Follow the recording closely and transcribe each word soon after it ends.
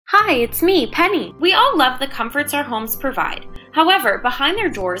Hi, it's me, Penny. We all love the comforts our homes provide. However, behind their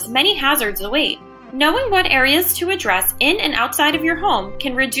doors, many hazards await. Knowing what areas to address in and outside of your home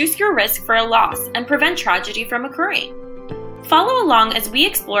can reduce your risk for a loss and prevent tragedy from occurring. Follow along as we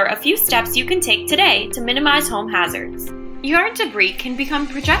explore a few steps you can take today to minimize home hazards. Yard debris can become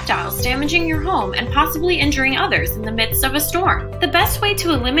projectiles, damaging your home and possibly injuring others in the midst of a storm. The best way to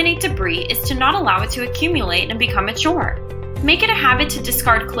eliminate debris is to not allow it to accumulate and become a chore. Make it a habit to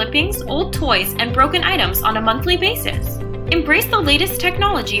discard clippings, old toys, and broken items on a monthly basis. Embrace the latest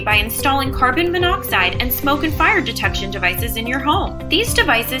technology by installing carbon monoxide and smoke and fire detection devices in your home. These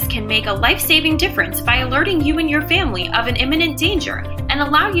devices can make a life-saving difference by alerting you and your family of an imminent danger and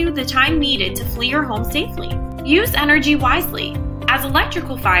allow you the time needed to flee your home safely. Use energy wisely, as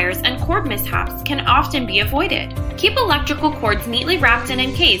electrical fires and cord mishaps can often be avoided. Keep electrical cords neatly wrapped and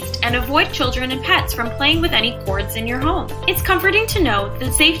encased and avoid children and pets from playing with any cords in your home. It's comforting to know the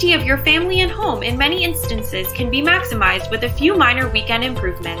safety of your family and home in many instances can be maximized with a few minor weekend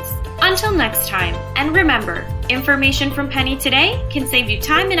improvements. Until next time, and remember, information from Penny today can save you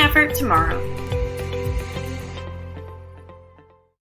time and effort tomorrow.